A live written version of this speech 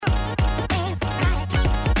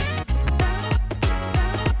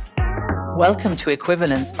Welcome to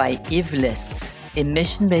Equivalence by Evelist, a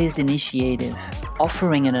mission-based initiative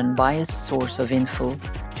offering an unbiased source of info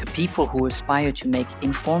to people who aspire to make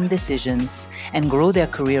informed decisions and grow their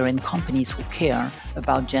career in companies who care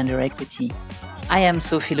about gender equity. I am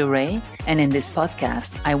Sophie Leray, and in this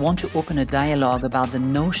podcast, I want to open a dialogue about the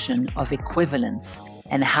notion of equivalence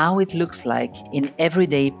and how it looks like in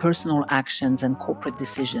everyday personal actions and corporate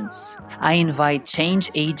decisions. I invite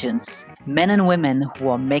change agents, men and women who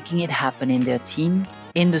are making it happen in their team,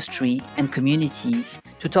 industry, and communities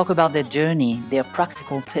to talk about their journey, their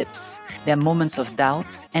practical tips, their moments of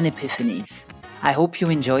doubt and epiphanies. I hope you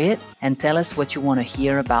enjoy it and tell us what you want to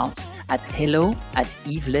hear about at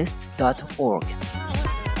hello@evelist.org.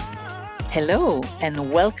 Hello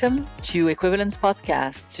and welcome to Equivalence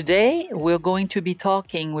Podcast. Today we're going to be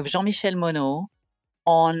talking with Jean-Michel Monod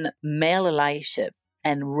on male allyship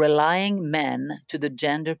and rallying men to the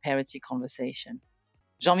gender parity conversation.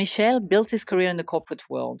 Jean-Michel built his career in the corporate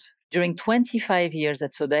world. During 25 years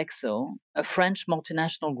at Sodexo, a French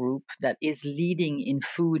multinational group that is leading in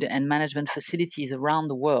food and management facilities around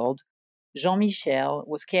the world, Jean-Michel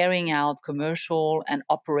was carrying out commercial and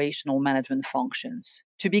operational management functions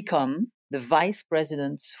to become the vice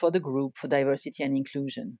president for the group for diversity and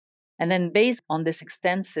inclusion. And then based on this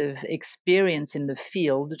extensive experience in the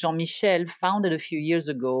field, Jean-Michel founded a few years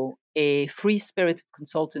ago a free-spirited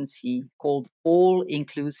consultancy called All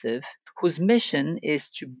Inclusive, whose mission is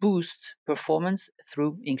to boost performance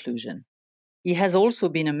through inclusion. He has also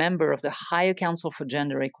been a member of the Higher Council for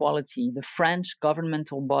Gender Equality, the French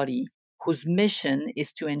governmental body, whose mission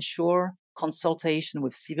is to ensure consultation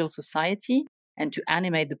with civil society and to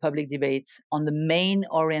animate the public debate on the main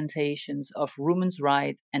orientations of women's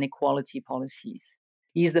rights and equality policies.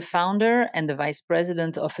 He is the founder and the vice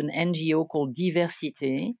president of an NGO called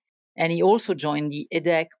Diversité, and he also joined the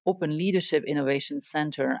EDEC Open Leadership Innovation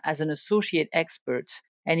Center as an associate expert,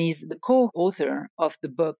 and he's the co-author of the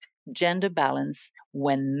book Gender Balance: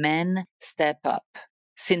 When Men Step Up.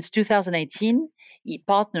 Since 2018, he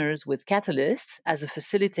partners with Catalyst as a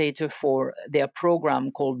facilitator for their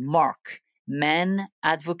program called MARC, Men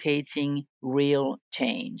Advocating Real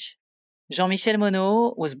Change. Jean-Michel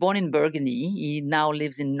Monod was born in Burgundy. He now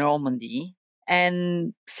lives in Normandy.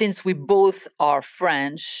 And since we both are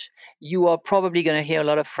French, you are probably going to hear a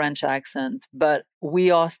lot of French accent, but we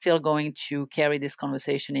are still going to carry this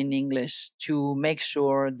conversation in English to make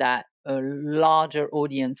sure that a larger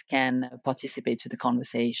audience can participate to the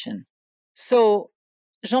conversation. So,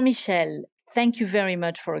 Jean-Michel, thank you very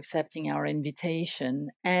much for accepting our invitation.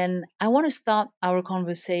 And I want to start our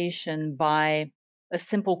conversation by a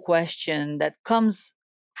simple question that comes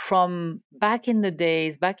from back in the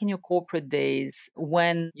days, back in your corporate days,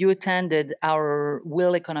 when you attended our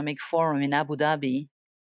World Economic Forum in Abu Dhabi.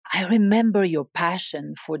 I remember your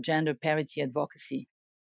passion for gender parity advocacy.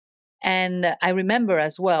 And I remember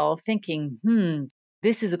as well thinking,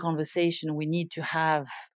 this is a conversation we need to have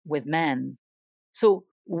with men. So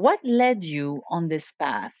what led you on this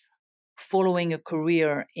path, following a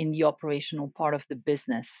career in the operational part of the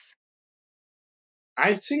business?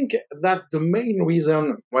 I think that the main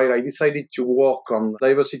reason why I decided to work on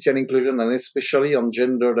diversity and inclusion, and especially on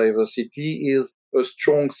gender diversity, is a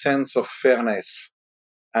strong sense of fairness.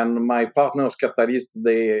 And my partners, Catalyst,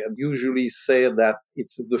 they usually say that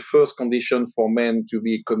it's the first condition for men to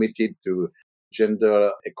be committed to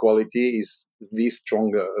gender equality is this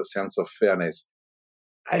strong sense of fairness.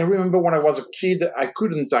 I remember when I was a kid, I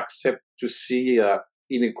couldn't accept to see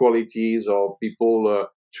inequalities or people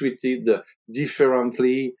treated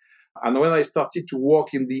differently. And when I started to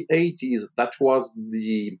work in the 80s, that was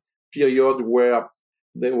the period where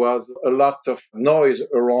there was a lot of noise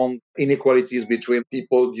around inequalities between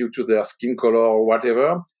people due to their skin color or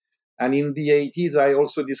whatever. And in the 80s, I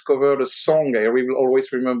also discovered a song. I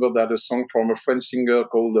always remember that, a song from a French singer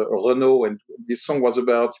called Renaud. And this song was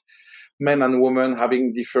about men and women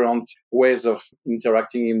having different ways of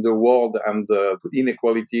interacting in the world and the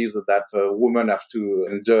inequalities that women have to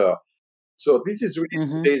endure. So this is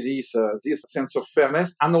really this sense of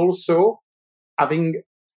fairness, and also having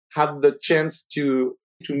had the chance to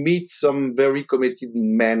meet some very committed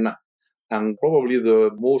men. And probably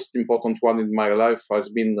the most important one in my life has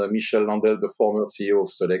been Michel Landel, the former CEO of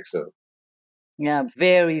Sodexo. Yeah,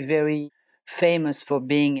 very, very famous for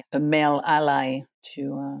being a male ally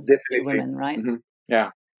to women, right? Mm-hmm.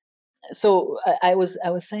 Yeah. So I was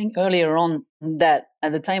saying earlier on that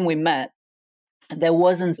at the time we met, there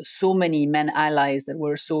wasn't so many men allies that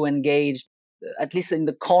were so engaged, at least in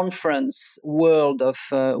the conference world of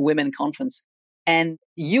women conference. And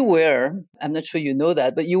you were, I'm not sure you know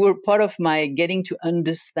that, but you were part of my getting to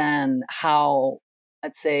understand how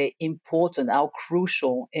I'd say, important, how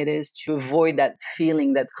crucial it is to avoid that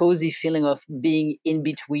feeling, that cozy feeling of being in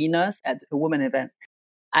between us at a women event.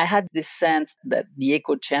 I had this sense that the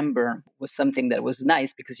echo chamber was something that was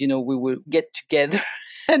nice because, we would get together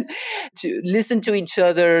and to listen to each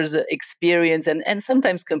other's experience and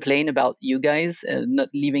sometimes complain about you guys not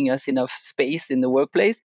leaving us enough space in the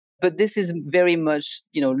workplace. But this is very much,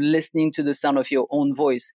 listening to the sound of your own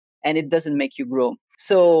voice, and it doesn't make you grow.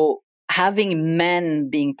 So having men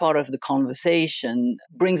being part of the conversation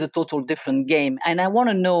brings a total different game. And I want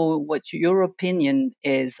to know what your opinion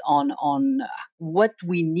is on what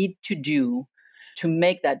we need to do to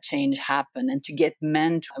make that change happen and to get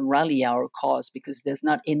men to rally our cause, because there's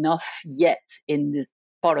not enough yet in the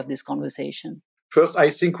part of this conversation. First, I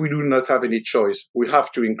think we do not have any choice. We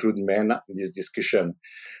have to include men in this discussion.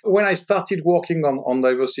 When I started working on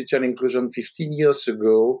diversity and inclusion 15 years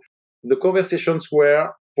ago, the conversations were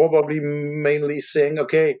probably mainly saying,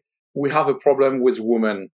 okay, we have a problem with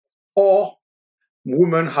women, or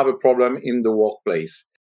women have a problem in the workplace.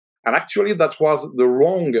 And actually, that was the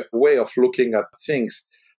wrong way of looking at things.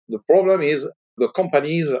 The problem is the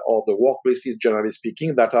companies or the workplaces, generally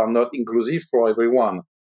speaking, that are not inclusive for everyone.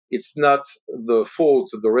 It's not the fault,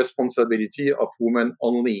 the responsibility of women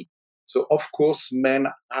only. So, of course, men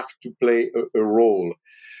have to play a role.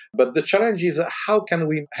 But the challenge is, how can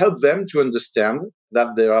we help them to understand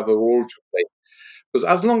that they have a role to play? Because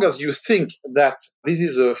as long as you think that this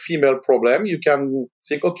is a female problem, you can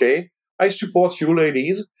think, okay, I support you,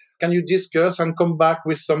 ladies. Can you discuss and come back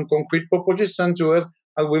with some concrete proposition to us?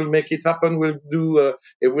 And we'll make it happen. We'll do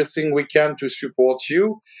everything we can to support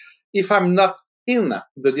you. If I'm not in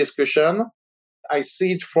the discussion, I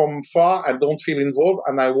see it from far, I don't feel involved,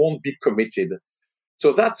 and I won't be committed.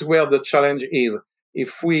 So that's where the challenge is.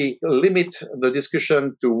 If we limit the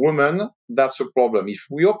discussion to women, that's a problem. If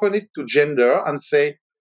we open it to gender and say,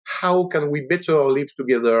 how can we better live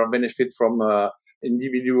together, benefit from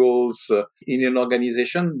individuals in an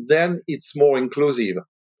organization, then it's more inclusive.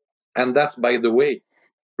 And that's, by the way,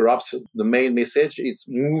 perhaps the main message is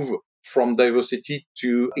move from diversity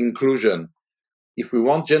to inclusion. If we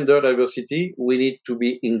want gender diversity, we need to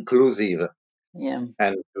be inclusive. Yeah.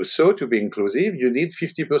 And to be inclusive, you need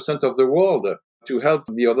 50% of the world to help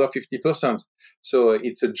the other 50%. So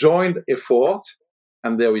it's a joint effort,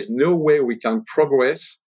 and there is no way we can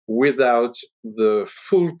progress without the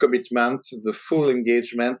full commitment, the full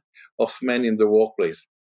engagement of men in the workplace.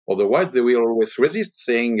 Otherwise, they will always resist,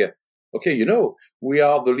 saying, okay, we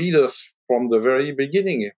are the leaders from the very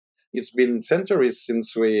beginning. It's been centuries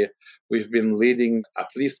since we've been leading at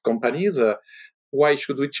least companies. Why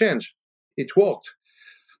should we change? It worked.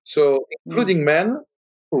 So including men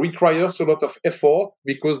requires a lot of effort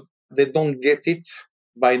because they don't get it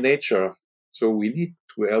by nature. So we need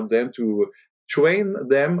to help them, to train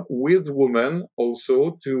them with women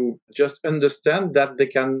also, to just understand that they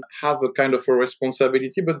can have a kind of a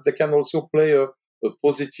responsibility, but they can also play a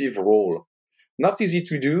positive role. Not easy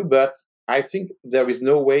to do, but I think there is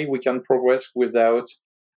no way we can progress without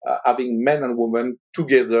having men and women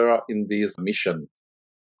together in this mission.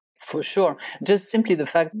 For sure. Just simply the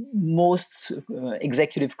fact most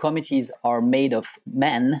executive committees are made of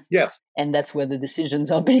men. Yes. And that's where the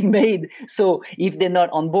decisions are being made. So if they're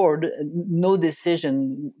not on board, no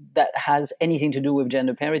decision that has anything to do with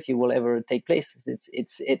gender parity will ever take place.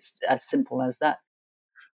 It's as simple as that.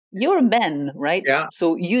 You're men, right? Yeah.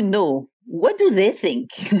 So what do they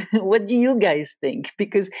think? What do you guys think?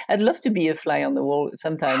 Because I'd love to be a fly on the wall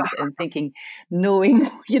sometimes and knowing,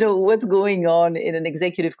 what's going on in an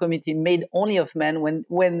executive committee made only of men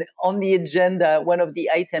when on the agenda, one of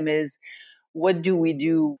the item is, what do we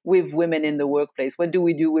do with women in the workplace? What do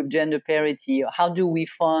we do with gender parity? How do we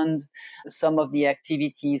fund some of the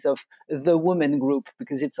activities of the women group?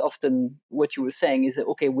 Because it's often what you were saying is that,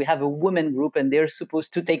 okay, we have a women group and they're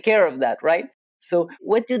supposed to take care of that, right? So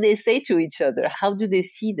what do they say to each other? How do they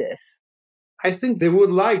see this? I think they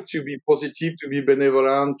would like to be positive, to be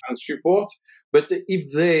benevolent and support. But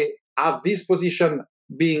if they have this position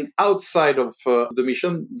being outside of the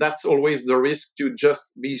mission, that's always the risk to just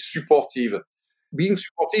be supportive. Being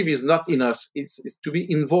supportive is not in us, it's to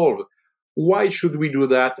be involved. Why should we do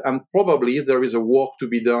that? And probably there is a work to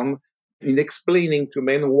be done in explaining to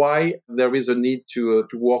men why there is a need to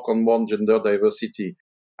work on more gender diversity.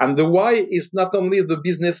 And the why is not only the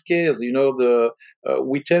business case.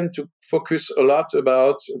 We tend to focus a lot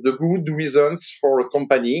about the good reasons for a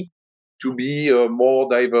company to be more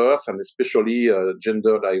diverse and especially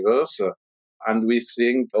gender diverse. And we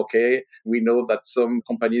think, okay, we know that some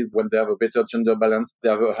companies, when they have a better gender balance, they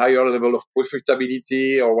have a higher level of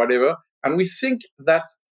profitability or whatever. And we think that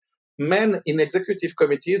men in executive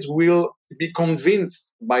committees will be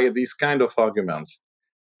convinced by these kind of arguments.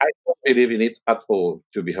 I don't believe in it at all,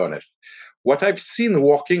 to be honest. What I've seen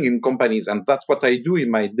working in companies, and that's what I do in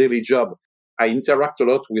my daily job, I interact a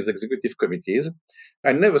lot with executive committees.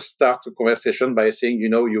 I never start a conversation by saying,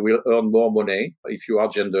 you will earn more money if you are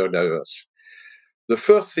gender diverse. The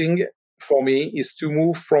first thing for me is to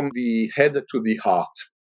move from the head to the heart.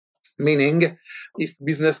 Meaning, if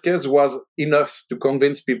business case was enough to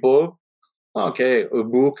convince people, okay, a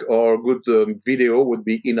book or a good video would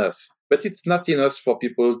be enough. But it's not enough for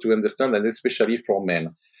people to understand, and especially for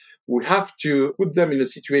men. We have to put them in a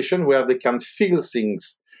situation where they can feel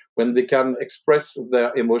things, when they can express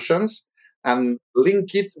their emotions and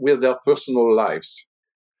link it with their personal lives.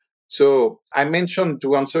 So I mentioned,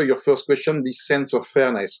 to answer your first question, this sense of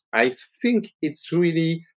fairness. I think it's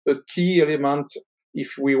really a key element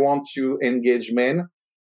if we want to engage men,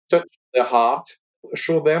 touch their heart,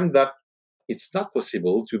 show them that it's not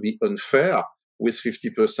possible to be unfair with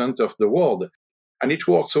 50% of the world. And it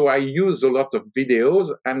works. So I use a lot of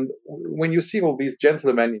videos. And when you see all these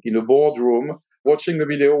gentlemen in a boardroom watching a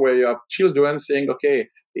video where you have children saying, okay,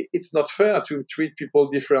 it's not fair to treat people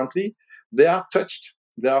differently, they are touched.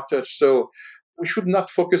 They are touched. So we should not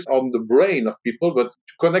focus on the brain of people, but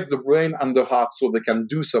to connect the brain and the heart so they can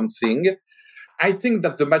do something. I think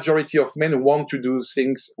that the majority of men want to do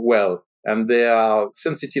things well, and they are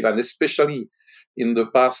sensitive, and especially in the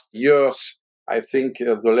past years, I think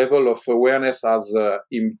the level of awareness has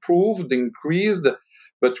improved, increased,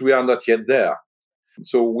 but we are not yet there.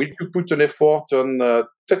 So we need to put an effort on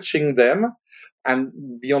touching them, and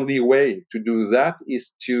the only way to do that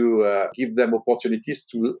is to give them opportunities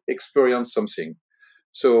to experience something.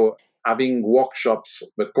 So having workshops,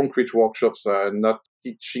 but concrete workshops, not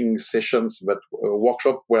teaching sessions, but a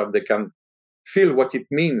workshop where they can feel what it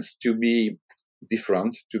means to be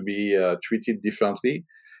different, to be treated differently,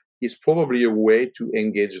 is probably a way to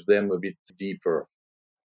engage them a bit deeper.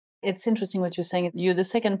 It's interesting what you're saying. You're the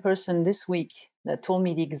second person this week that told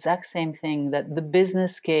me the exact same thing, that the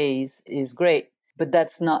business case is great, but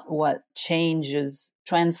that's not what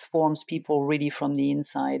transforms people really from the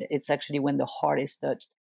inside. It's actually when the heart is touched.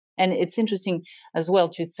 And it's interesting as well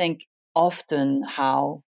to think often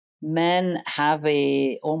how men have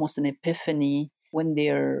almost an epiphany when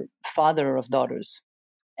they're father of daughters.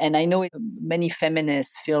 And I know many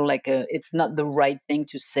feminists feel like it's not the right thing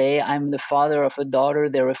to say, I'm the father of a daughter,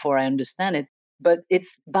 therefore I understand it. But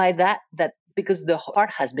it's by that because the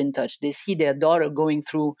heart has been touched, they see their daughter going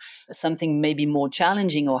through something maybe more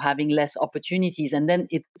challenging or having less opportunities. And then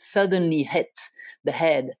it suddenly hits the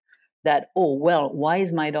head that, oh, well, why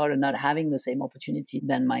is my daughter not having the same opportunity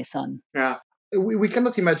than my son? Yeah. We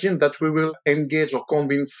cannot imagine that we will engage or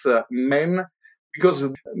convince men, because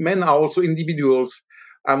men are also individuals.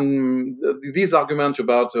 And these arguments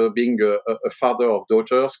about being a father of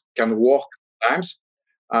daughters can work sometimes.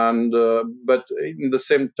 And but in the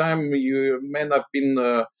same time, men have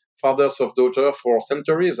been fathers of daughters for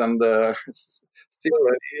centuries, and still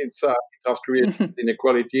it has created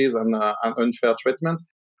inequalities and unfair treatments.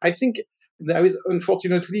 I think there is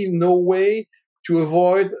unfortunately no way to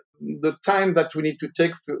avoid the time that we need to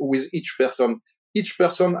take with each person. Each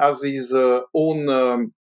person has his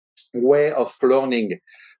own way of learning.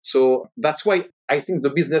 So that's why I think the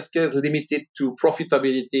business case limited to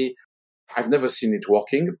profitability, I've never seen it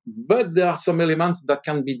working, but there are some elements that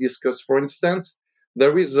can be discussed. For instance,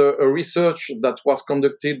 there is a research that was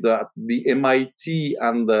conducted at the MIT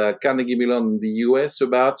and Carnegie Mellon in the US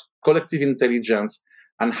about collective intelligence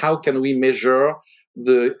and how can we measure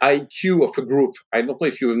the IQ of a group. I don't know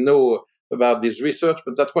if you know about this research,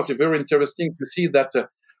 but that was very interesting to see that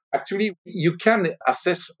actually you can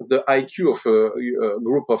assess the IQ of a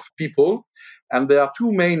group of people. And there are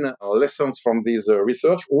two main lessons from this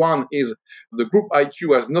research. One is the group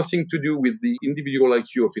IQ has nothing to do with the individual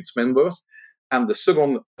IQ of its members. And the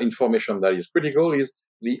second information that is critical is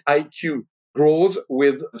the IQ grows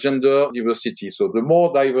with gender diversity. So the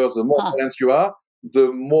more diverse, the more balanced you are,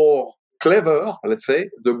 the more clever, let's say,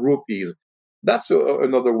 the group is. That's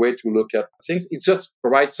another way to look at things. It's just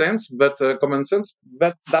right sense, but common sense,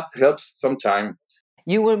 but that helps sometimes.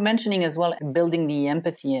 You were mentioning as well building the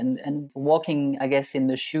empathy and walking, I guess, in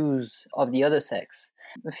the shoes of the other sex.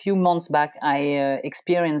 A few months back, I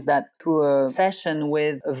experienced that through a session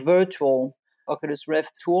with a virtual Oculus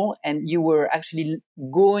Rift tool, and you were actually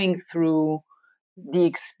going through the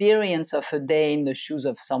experience of a day in the shoes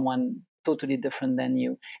of someone totally different than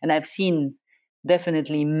you. And I've seen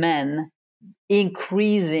definitely men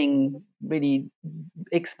increasing really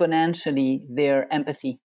exponentially their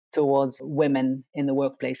empathy towards women in the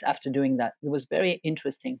workplace after doing that. It was very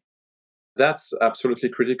interesting. That's absolutely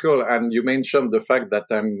critical. And you mentioned the fact that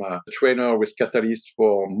I'm a trainer with Catalyst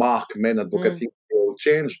for Mark Men Advocating for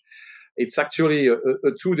Change. It's actually a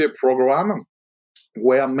 2-day program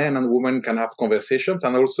where men and women can have conversations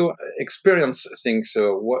and also experience things.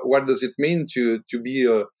 So what does it mean to be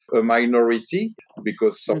a minority?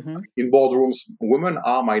 Because Mm-hmm. in boardrooms, women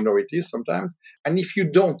are minorities sometimes. And if you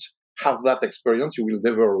don't have that experience, you will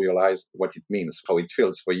never realize what it means, how it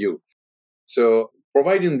feels for you. So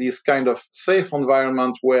providing this kind of safe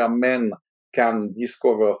environment where men can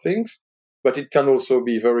discover things, but it can also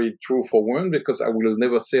be very true for women, because I will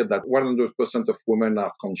never say that 100% of women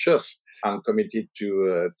are conscious and committed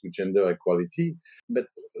to gender equality. But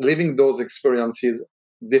living those experiences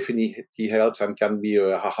definitely helps and can be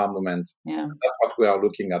a aha moment. Yeah. That's what we are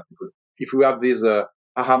looking at. If we have this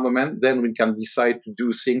aha moment, then we can decide to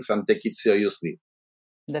do things and take it seriously.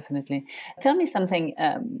 Definitely. Tell me something,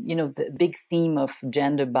 the big theme of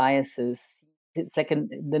gender biases, it's like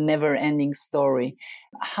the never ending story.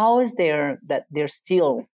 How is there that there's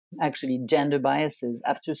still actually gender biases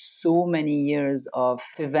after so many years of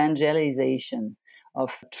evangelization,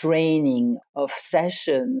 of training, of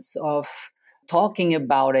sessions, of talking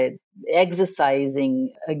about it,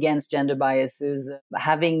 exercising against gender biases,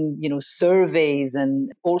 having surveys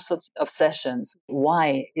and all sorts of sessions?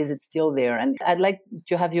 Why is it still there? And I'd like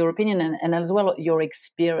to have your opinion and as well your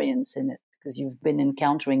experience in it, because you've been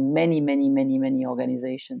encountering many, many, many, many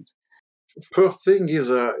organizations. First thing is,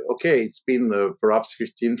 okay, it's been perhaps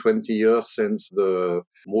 15, 20 years since the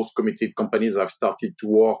most committed companies have started to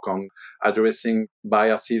work on addressing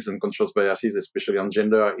biases and conscious biases, especially on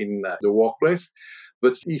gender in the workplace.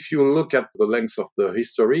 But if you look at the length of the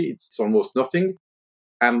history, it's almost nothing.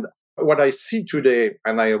 And what I see today,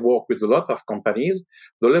 and I work with a lot of companies,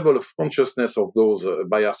 the level of consciousness of those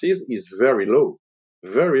biases is very low,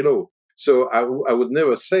 very low. So I would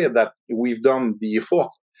never say that we've done the effort.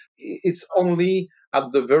 It's only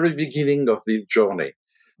at the very beginning of this journey.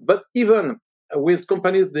 But even with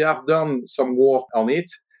companies, they have done some work on it.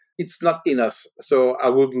 It's not in us. So I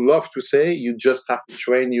would love to say you just have to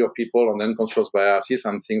train your people on unconscious biases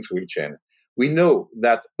and things will change. We know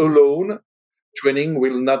that alone training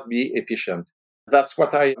will not be efficient. That's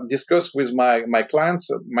what I discuss with my clients.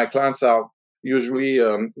 My clients are usually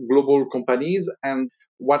global companies. And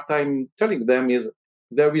what I'm telling them is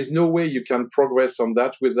there is no way you can progress on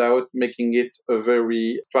that without making it a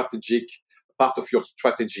very strategic part of your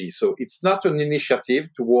strategy. So it's not an initiative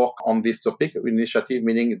to work on this topic. Initiative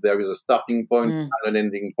meaning there is a starting point and an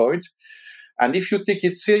ending point. And if you take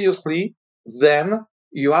it seriously, then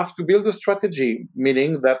you have to build a strategy,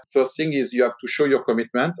 meaning that first thing is you have to show your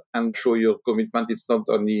commitment and show your commitment. It's not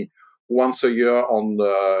only once a year on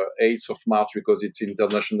the 8th of March because it's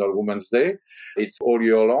International Women's Day. It's all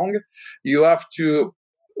year long. You have to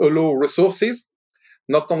allow resources,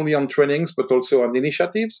 not only on trainings, but also on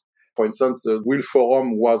initiatives. For instance, the Will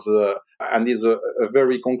Forum was and is a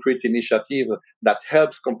very concrete initiative that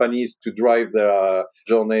helps companies to drive their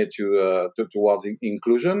journey towards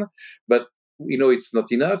inclusion. But it's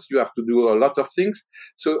not enough. You have to do a lot of things.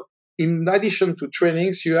 So, in addition to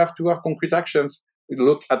trainings, you have to have concrete actions.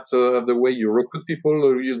 Look at the way you recruit people,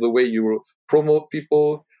 the way you promote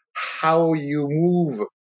people, how you move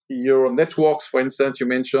your networks. For instance, you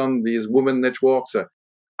mentioned these women networks.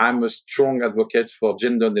 I'm a strong advocate for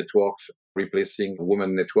gender networks replacing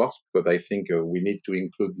women networks because I think we need to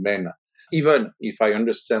include men. Even if I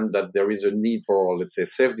understand that there is a need for, let's say,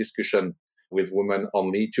 safe discussion with women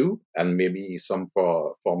only too, and maybe some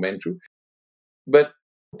for men too. But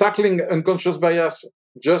tackling unconscious bias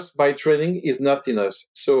just by training is not enough.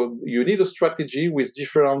 So you need a strategy with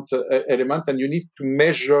different elements and you need to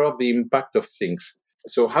measure the impact of things.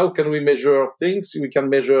 So how can we measure things? We can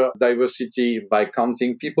measure diversity by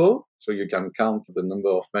counting people. So you can count the number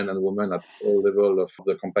of men and women at all levels of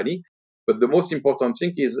the company. But the most important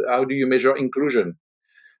thing is how do you measure inclusion?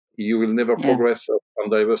 You will never Yeah. progress on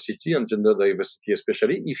diversity and gender diversity,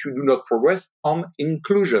 especially if you do not progress on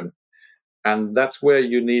inclusion. And that's where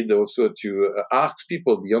you need also to ask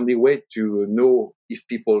people. The only way to know if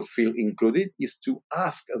people feel included is to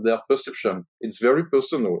ask their perception. It's very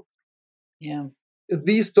personal. Yeah.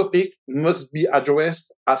 This topic must be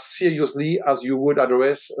addressed as seriously as you would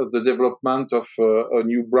address the development of a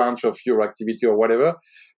new branch of your activity or whatever.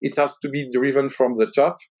 It has to be driven from the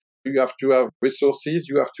top. You have to have resources,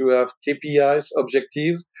 you have to have KPIs,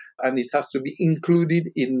 objectives, and it has to be included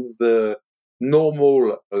in the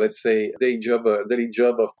normal, let's say, daily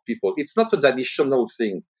job of people. It's not an additional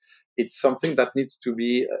thing. It's something that needs to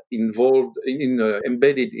be involved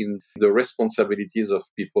embedded in the responsibilities of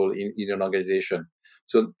people in an organization.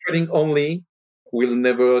 So training only will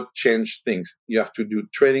never change things. You have to do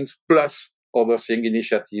trainings plus overseeing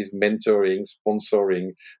initiatives, mentoring, sponsoring,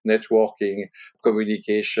 networking,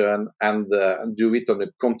 communication, and do it on a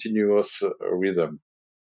continuous rhythm.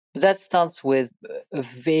 That starts with a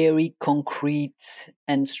very concrete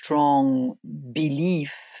and strong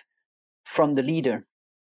belief from the leader.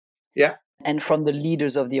 Yeah. And from the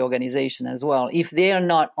leaders of the organization as well. If they are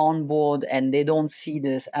not on board and they don't see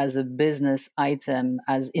this as a business item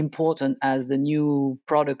as important as the new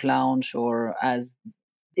product launch, or as,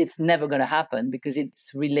 it's never going to happen, because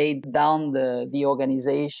it's relayed down the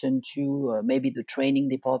organization to maybe the training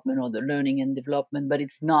department or the learning and development, but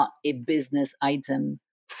it's not a business item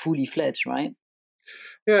fully fledged, right?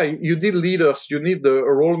 Yeah, you need leaders, you need the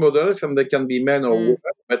role models, and they can be men or women.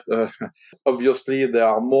 But obviously, there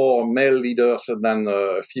are more male leaders than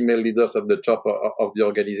female leaders at the top of the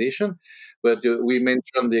organization. But we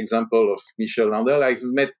mentioned the example of Michel Landel. I've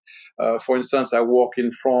met, for instance, I work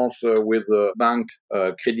in France with a bank,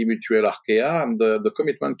 Crédit Mutuel Arkea, and the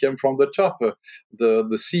commitment came from the top. The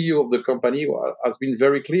CEO of the company has been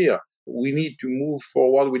very clear. We need to move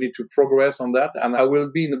forward. We need to progress on that, and I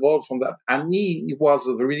will be involved on that. And he was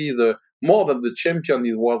really the more than the champion.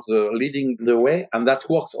 He was leading the way, and that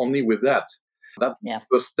works only with that. That's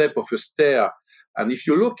the step of a stair. And if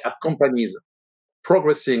you look at companies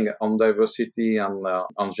progressing on diversity and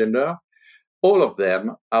on gender, all of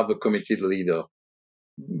them have a committed leader.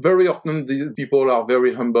 Very often, these people are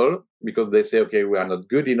very humble because they say, "Okay, we are not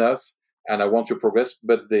good enough." And I want to progress,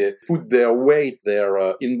 but they put their weight,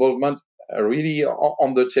 their involvement really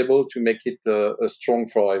on the table to make it strong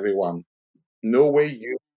for everyone. No way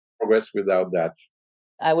you progress without that.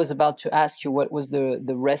 I was about to ask you what was the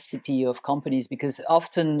recipe of companies, because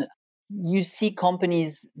often you see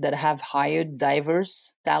companies that have hired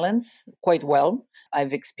diverse talents quite well.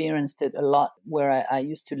 I've experienced it a lot where I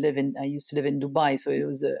used to live in Dubai, so it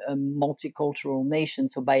was a multicultural nation.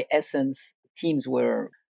 So by essence, teams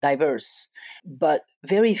were diverse, but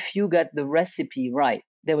very few got the recipe right.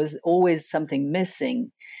 There was always something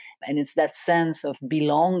missing, and it's that sense of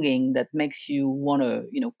belonging that makes you want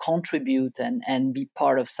to contribute and be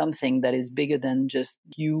part of something that is bigger than just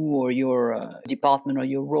you or your department or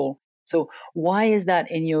your role. So why is that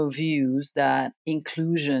in your views that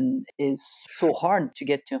inclusion is so hard to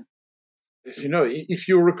get to? If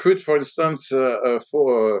you recruit, for instance,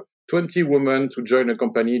 for 20 women to join a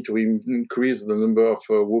company to increase the number of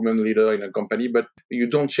women leaders in a company, but you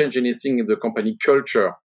don't change anything in the company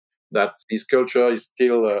culture, that this culture is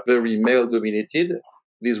still very male dominated,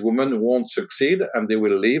 these women won't succeed and they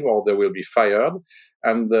will leave or they will be fired.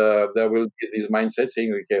 And there will be this mindset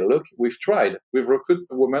saying, okay, look, we've tried, we've recruited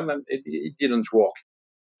women and it didn't work.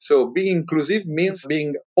 So being inclusive means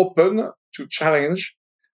being open to challenge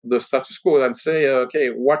the status quo and say, okay,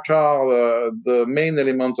 what are the main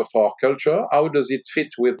elements of our culture? How does it fit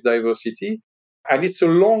with diversity? And it's a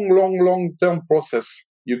long term process.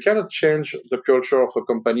 You cannot change the culture of a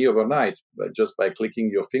company overnight just by clicking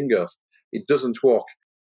your fingers. It doesn't work.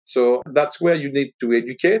 So that's where you need to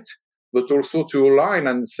educate, but also to align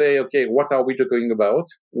and say, okay, what are we talking about?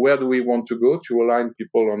 Where do we want to go to align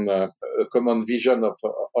people on a common vision of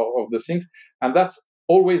the things? And that's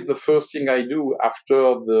always the first thing I do after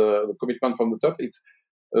the commitment from the top. It's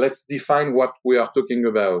let's define what we are talking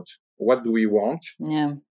about. What do we want?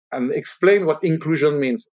 Yeah. And explain what inclusion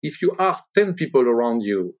means. If you ask 10 people around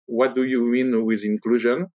you, what do you mean with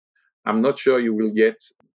inclusion? I'm not sure you will get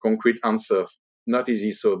concrete answers. Not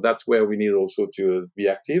easy. So that's where we need also to be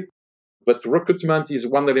active. But recruitment is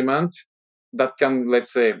one element that can,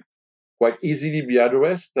 let's say, quite easily be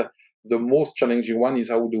addressed. The most challenging one is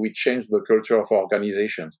how do we change the culture of our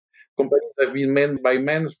organizations? Companies have been made by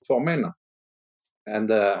men for men. And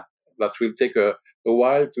that will take a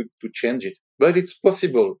while to change it. But it's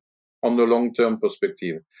possible on the long-term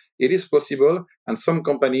perspective. It is possible, and some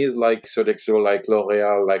companies like Sodexo, like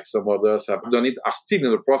L'Oréal, like some others have done it, are still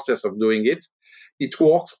in the process of doing it. It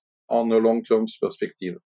works on a long-term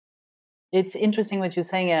perspective. It's interesting what you're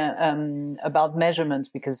saying about measurement,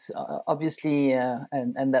 because obviously,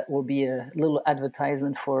 and that will be a little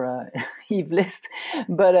advertisement for Eve List,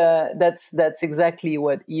 but that's exactly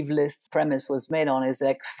what Eve List's premise was made on, is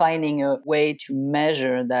like finding a way to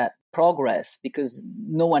measure that progress, because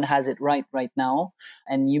no one has it right now,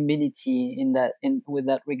 and humility in with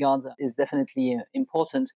that regards is definitely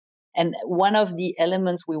important. And one of the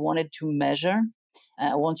elements we wanted to measure,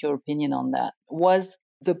 I want your opinion on that, was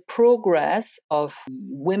the progress of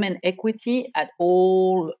women equity at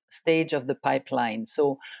all stage of the pipeline.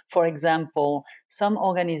 So, for example, some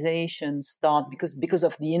organizations start because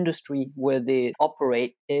of the industry where they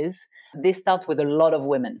operate they start with a lot of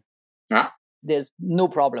women. Ah. there's no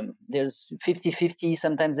problem. There's 50-50.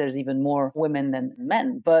 Sometimes there's even more women than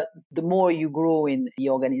men. But the more you grow in the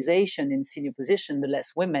organization, in senior position, the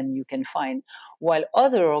less women you can find. While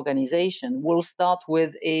other organizations will start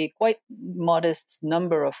with a quite modest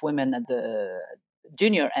number of women at the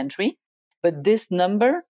junior entry. But this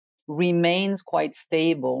number remains quite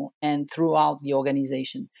stable and throughout the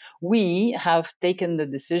organization. We have taken the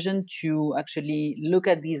decision to actually look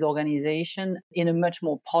at these organizations in a much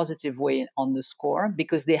more positive way on the score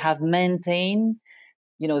because they have maintained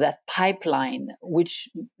that pipeline, which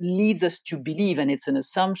leads us to believe, and it's an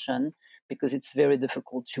assumption because it's very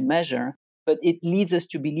difficult to measure, but it leads us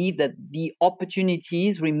to believe that the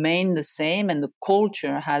opportunities remain the same and the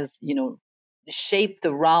culture has shaped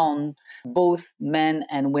around both men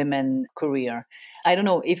and women career. I don't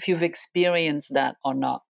know if you've experienced that or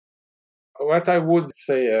not. What I would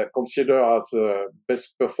say consider as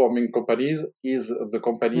best performing companies is the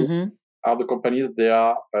companies are the companies they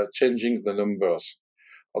are changing the numbers.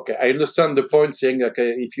 Okay, I understand the point saying,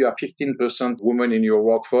 okay, if you have 15% women in your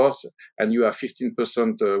workforce and you have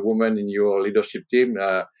 15% women in your leadership team,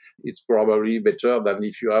 it's probably better than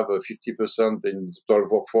if you have 50% in the total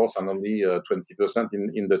workforce and only 20%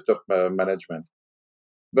 in the top management.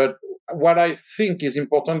 But what I think is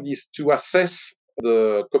important is to assess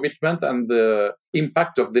the commitment and the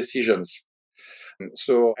impact of decisions.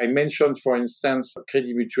 So I mentioned, for instance,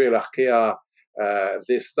 Crédit Mutuel, Arkéa.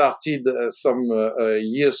 They started some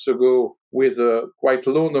years ago with a quite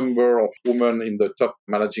low number of women in the top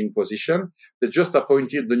managing position. They just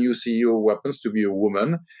appointed the new CEO, who happens to be a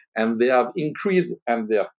woman, and they have increased and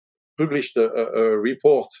they have published a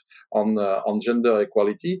report on gender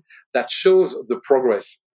equality that shows the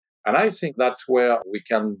progress. And I think that's where we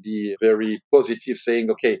can be very positive, saying,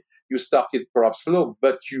 okay, you started perhaps low,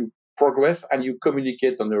 but you progress and you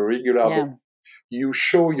communicate on a regular basis. You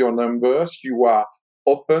show your numbers, you are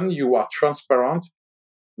open, you are transparent.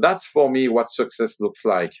 That's for me what success looks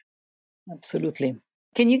like. Absolutely.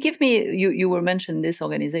 Can you give me, you were mentioning this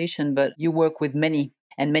organization, but you work with many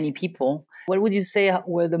people. What would you say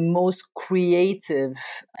were the most creative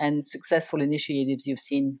and successful initiatives you've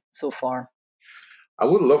seen so far? I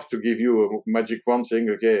would love to give you a magic wand saying,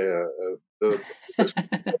 okay, the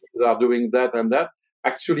are doing that and that.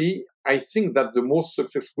 Actually, I think that the most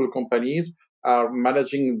successful companies are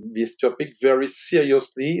managing this topic very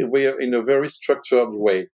seriously, in a very structured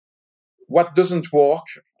way. What doesn't work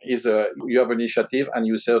is you have an initiative and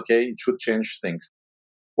you say, okay, it should change things.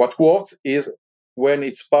 What works is when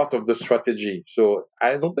it's part of the strategy. So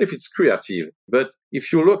I don't know if it's creative, but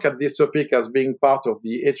if you look at this topic as being part of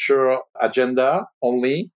the HR agenda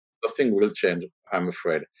only, nothing will change, I'm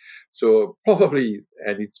afraid. So probably,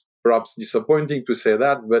 and it's perhaps disappointing to say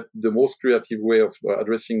that, but the most creative way of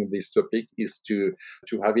addressing this topic is to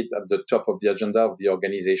have it at the top of the agenda of the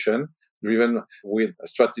organization, driven with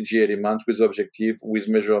strategy element, with objective, with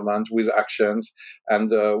measurement, with actions,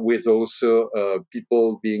 and with also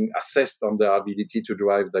people being assessed on their ability to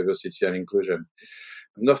drive diversity and inclusion.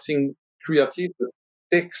 Nothing creative, but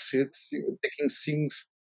taking things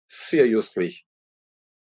seriously.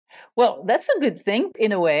 Well, that's a good thing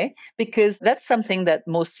in a way, because that's something that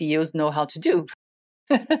most CEOs know how to do.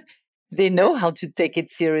 They know how to take it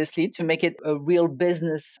seriously, to make it a real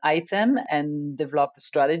business item and develop a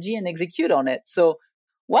strategy and execute on it. So,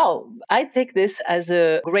 well, I take this as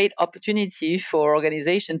a great opportunity for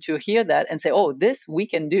organization to hear that and say, oh, this we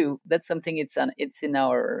can do. That's something it's in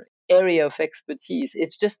our area of expertise.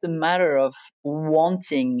 It's just a matter of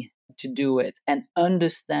wanting to do it and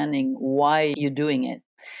understanding why you're doing it.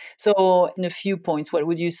 So, in a few points, what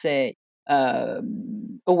would you say?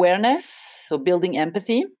 Awareness, so building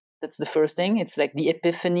empathy. That's the first thing. It's like the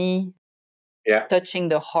epiphany, touching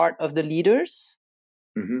the heart of the leaders.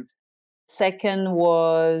 Mm-hmm. Second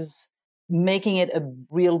was making it a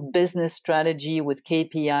real business strategy with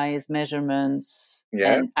KPIs, measurements,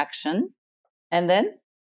 and action. And then?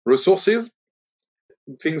 Resources.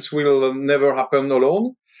 Things will never happen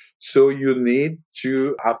alone. So you need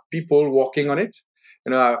to have people working on it.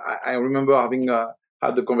 I remember having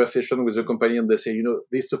had a conversation with a company and they say,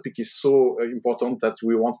 this topic is so important that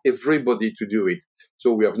we want everybody to do it.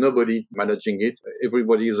 So we have nobody managing it.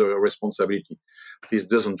 Everybody is a responsibility. This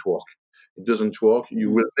doesn't work. It doesn't work. You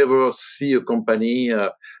will never see a company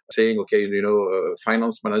saying, okay,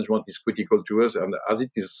 finance management is critical to us. And as it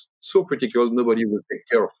is so critical, nobody will take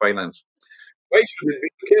care of finance. Why should it be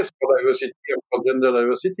the case for diversity and for gender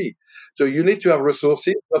diversity? So you need to have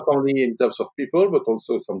resources, not only in terms of people, but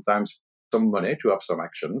also sometimes some money to have some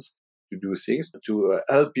actions, to do things, to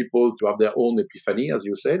help people to have their own epiphany, as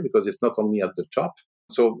you said, because it's not only at the top.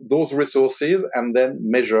 So those resources, and then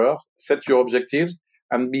measure, set your objectives,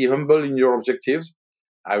 and be humble in your objectives.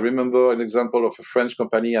 I remember an example of a French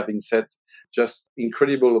company having set just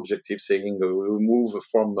incredible objectives, saying we'll move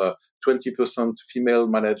from 20% female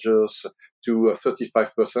managers to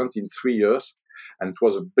 35% in 3 years. And it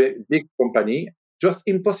was a big company, just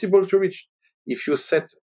impossible to reach. If you set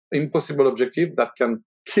impossible objective, that can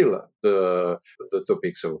kill the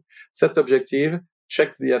topic. So set objective,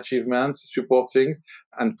 check the achievements, support things,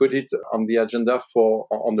 and put it on the agenda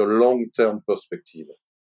on the long-term perspective.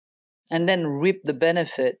 And then reap the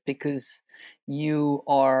benefit, because you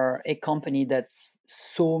are a company that's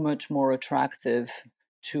so much more attractive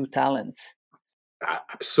to talent.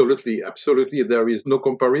 Absolutely. There is no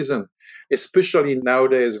comparison, especially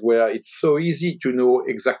nowadays where it's so easy to know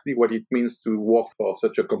exactly what it means to work for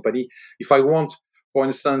such a company. If I want, for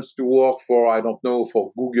instance, to work for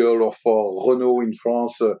Google or for Renault in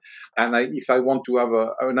France, if I want to have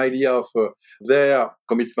an idea of their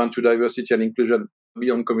commitment to diversity and inclusion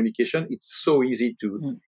beyond communication, it's so easy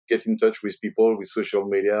to get in touch with people with social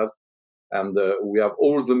media. And we have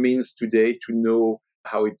all the means today to know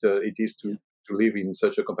how it is to live in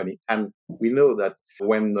such a company. And we know that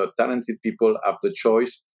when talented people have the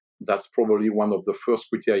choice, that's probably one of the first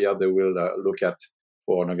criteria they will look at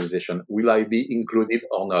for an organization. Will I be included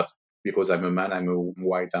or not? Because I'm a man, I'm a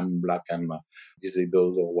white, I'm black, I'm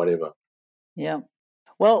disabled or whatever. Yeah.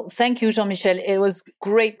 Well, thank you, Jean-Michel. It was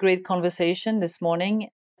great conversation this morning.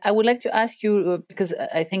 I would like to ask you, because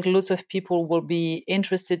I think lots of people will be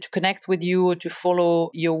interested to connect with you or to follow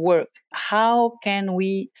your work. How can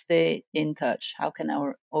we stay in touch? How can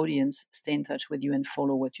our audience stay in touch with you and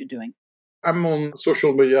follow what you're doing? I'm on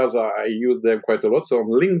social media. I use them quite a lot. So on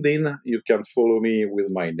LinkedIn, you can follow me with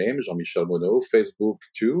my name, Jean-Michel Monod, Facebook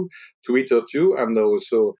too, Twitter too. And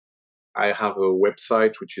also I have a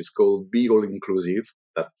website which is called Be All Inclusive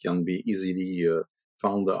that can be easily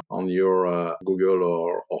found on your Google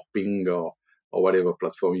or Bing or whatever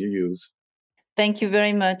platform you use. Thank you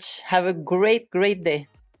very much. Have a great day.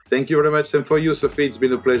 Thank you very much. And for you, Sophie, it's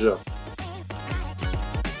been a pleasure.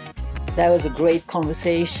 That was a great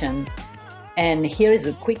conversation. And here is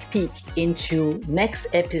a quick peek into next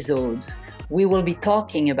episode. We will be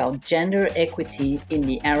talking about gender equity in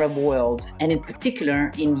the Arab world, and in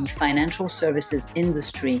particular in the financial services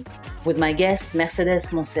industry, with my guest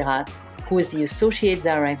Mercedes Montserrat, who is the Associate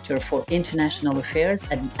Director for International Affairs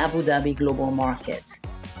at the Abu Dhabi Global Market.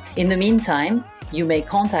 In the meantime, you may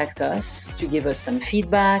contact us to give us some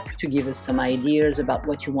feedback, to give us some ideas about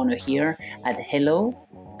what you want to hear at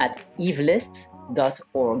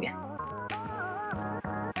hello@evelist.org.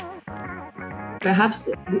 Perhaps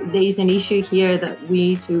there is an issue here that we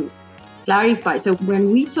need to clarify. So when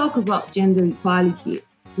we talk about gender equality,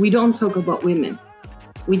 we don't talk about women.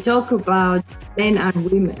 We talk about men and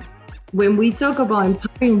women. When we talk about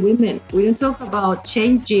empowering women, we don't talk about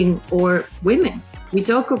changing or women. We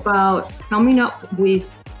talk about coming up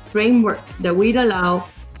with frameworks that would allow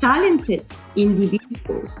talented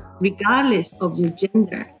individuals, regardless of their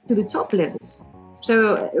gender, to the top levels.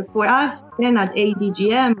 So for us, then at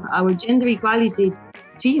ADGM, our gender equality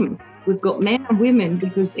team, we've got men and women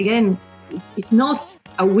because, again, it's not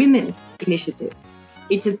a women's initiative.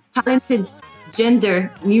 It's a talented,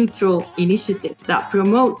 gender-neutral initiative that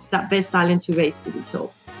promotes that best talent to raise to the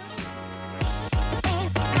top.